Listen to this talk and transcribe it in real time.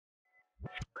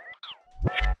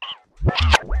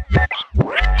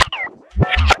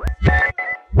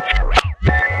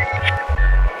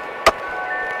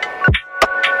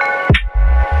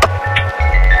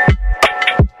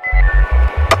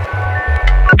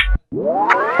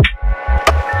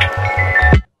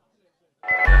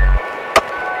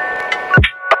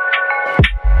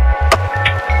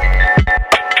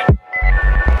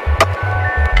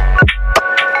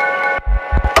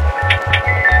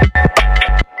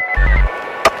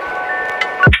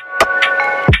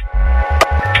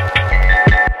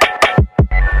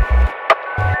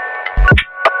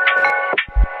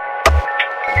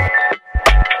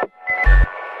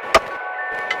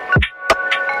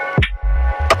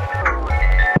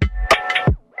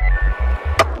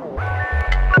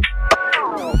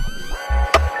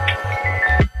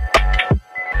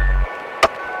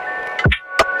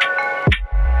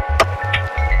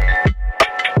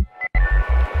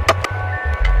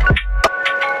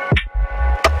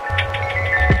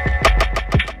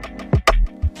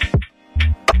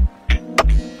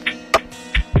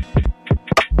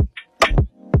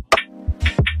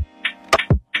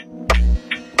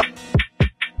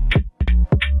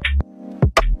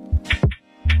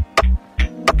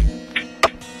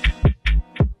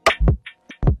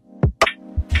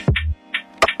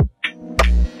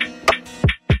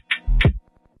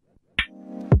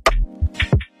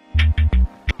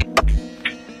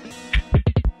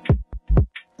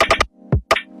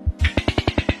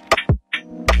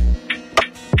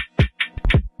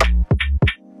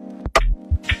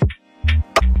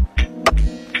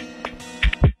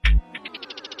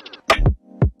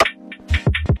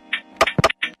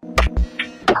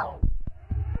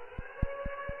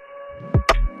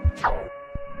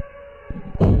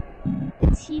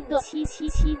七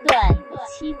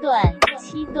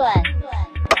段。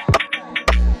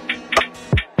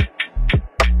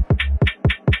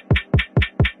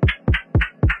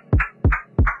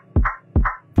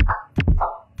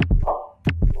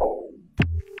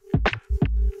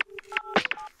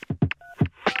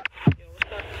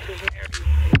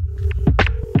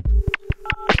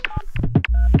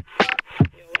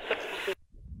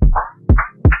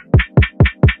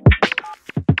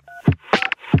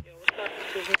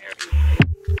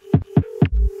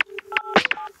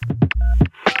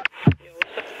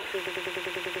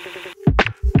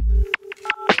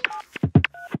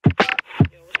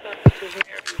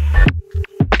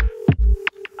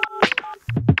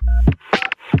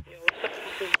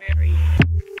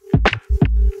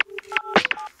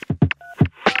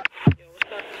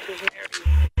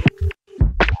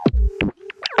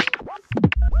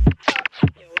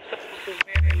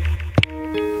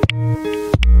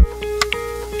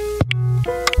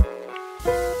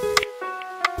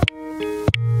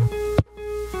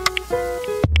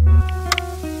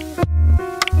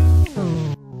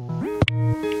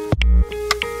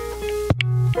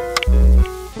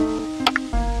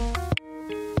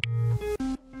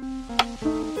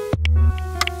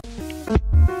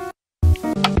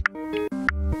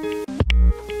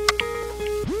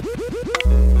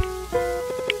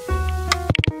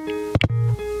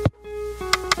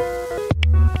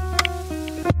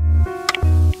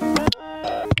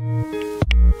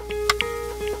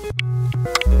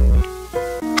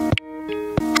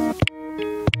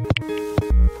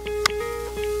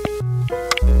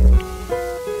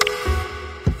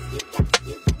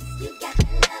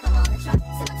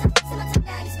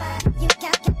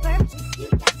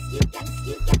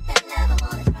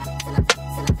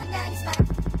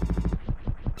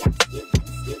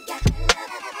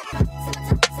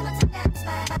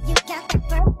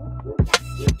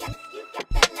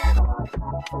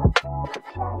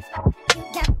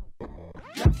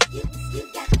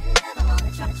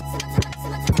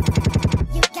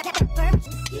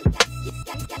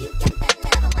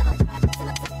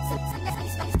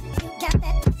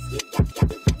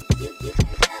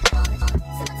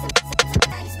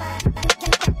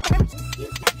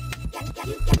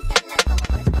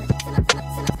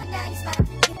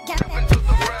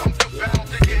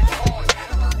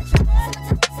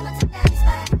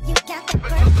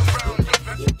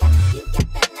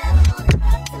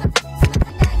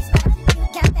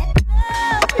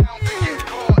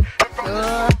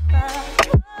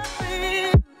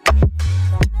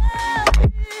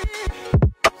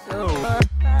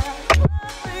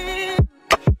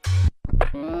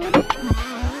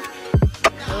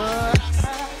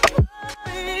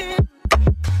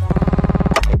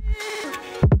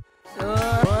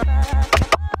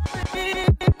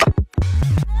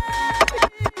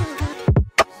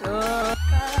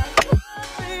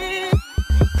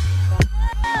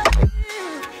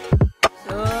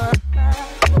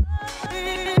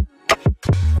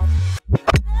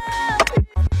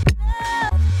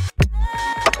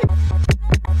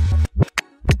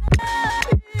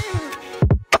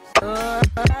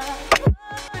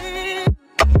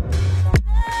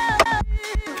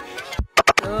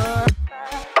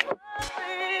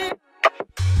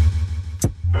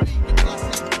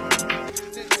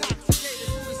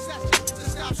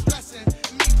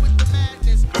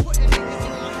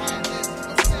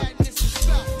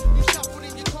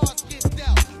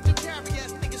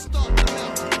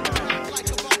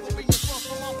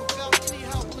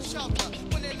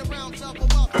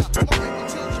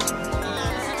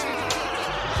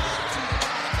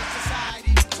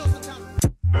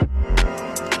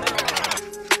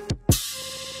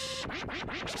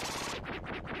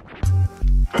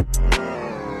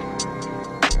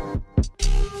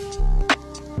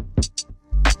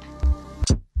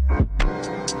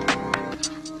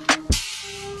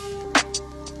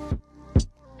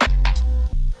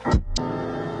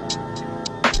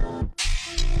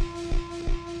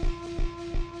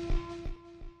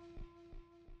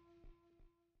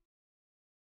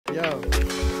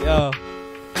Yo,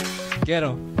 get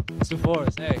him. It's the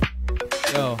force. Hey,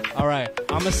 yo, all right.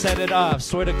 I'ma set it off.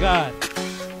 Swear to God.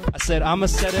 I said I'ma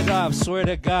set it off. Swear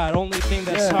to God. Only thing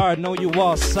that's hard. Know you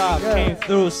all soft. Came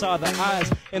through. Saw the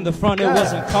eyes in the front. It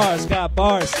wasn't cars. Got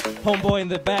bars. Homeboy in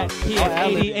the back. He at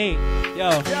 88.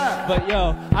 Yo, but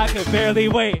yo, I could barely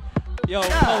wait. Yo,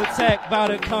 Tech about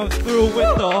to come through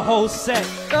with the whole set.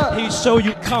 He show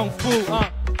you kung fu.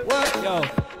 Yo.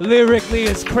 lyrically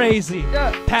it's crazy.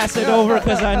 Pass it over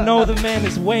cause I know the man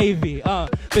is wavy.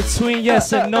 Between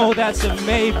yes and no, that's a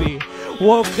maybe.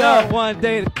 Woke up one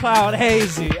day, the cloud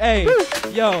hazy. Hey,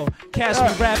 yo, catch me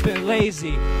rapping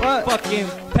lazy. Fucking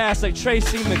pass like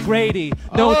Tracy McGrady.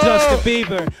 No Justin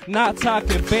Bieber, not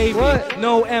talking baby.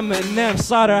 No Eminem,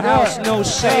 Slaughterhouse, no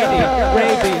shady.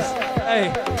 Rabies,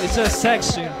 hey, it's just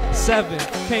section 7.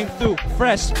 Came through,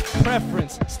 fresh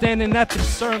preference. Standing at the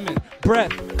sermon,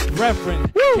 breath,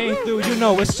 reverend. Came through, you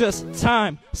know, it's just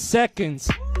time,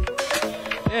 seconds.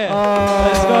 Yeah,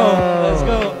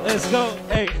 let's go,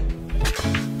 hey.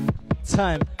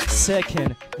 Time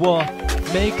second， 我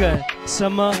没梗，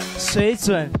什么水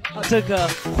准？这个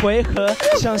回合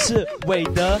像是韦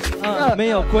德，没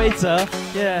有规则。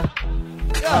Yeah，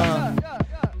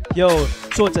 yo，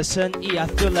 做着生意 ，I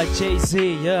feel like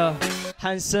Jay-Z，yeah，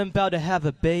 韩生 about to have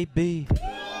a baby。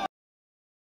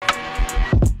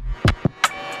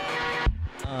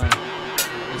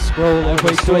来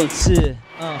回对峙，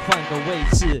换个位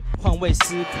置，换位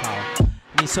思考，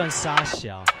你算傻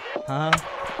小啊？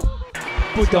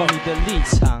不懂你的立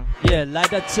场，来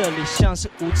到这里像是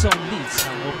无重力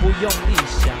场，我不用力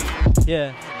想，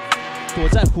躲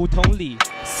在胡同里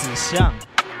死相，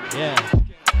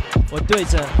我对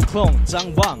着 clone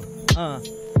张望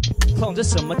，clone 这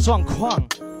什么状况？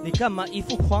你干嘛一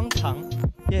副荒唐？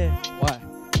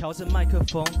调着麦克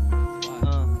风，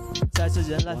载着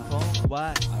人来疯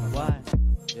 ，why？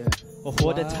 我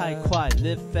活得太快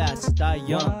 ，live fast die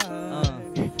young，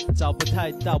找不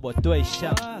太到我对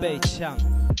象，被呛，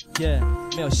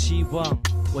没有希望，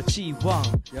我寄望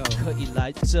可以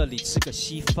来这里吃个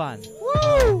稀饭，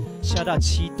下到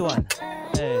7段，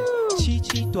七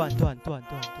段，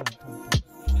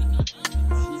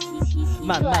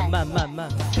慢，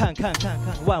看，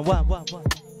万，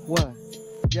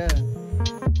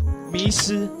迷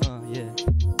失，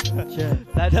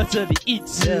来到这里一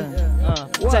只，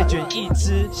再卷一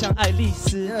只，像爱丽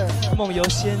丝，梦游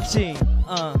仙境，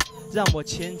让我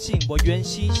前进，我原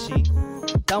西行。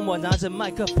当我拿着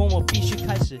麦克风，我必须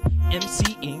开始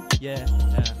MC 赢，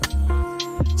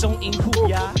中英互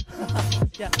压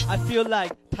，I feel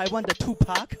like 台湾的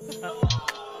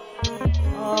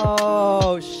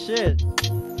Tupac。Oh shit，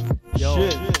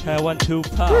 台湾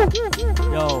Tupac，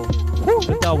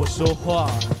 轮到我说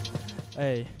话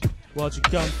，What you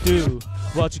gonna do?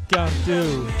 What you gonna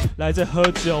do? 来这喝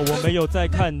酒，我没有在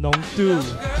看浓度。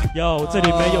这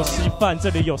里没有稀饭，这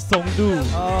里有松露。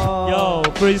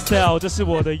freestyle 这是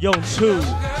我的用处。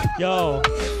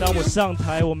当我上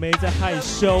台，我没在害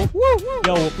羞。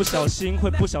我不小心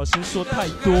说太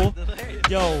多。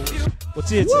我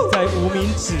戒指在无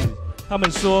名指，他们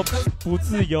说不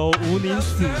自由无宁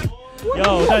死。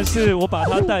但是我把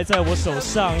它戴在我手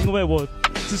上，因为我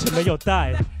之前没有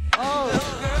戴。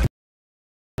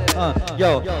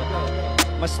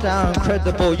My style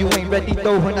incredible, you ain't ready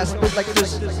though when I spit like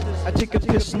this. I take a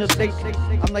piss in the lake,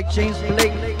 I'm like James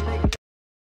Blake.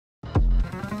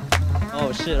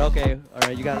 Oh shit, okay,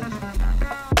 alright, you got it.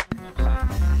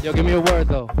 Yo, give me a word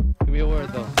though.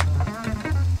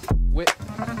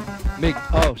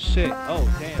 Oh shit, oh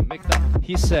damn, McDonald's.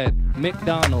 He said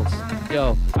McDonald's.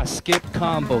 Yo, I skipped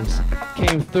combos.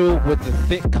 Came through with the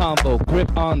thick combo,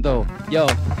 grip on though. Yo,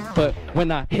 but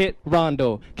when I hit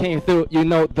Rondo, came through, you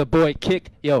know the boy kick.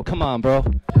 Yo, come on, bro.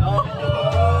 Thought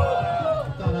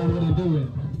I wouldn't do it.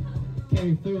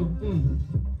 Came through,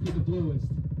 you're the bluest.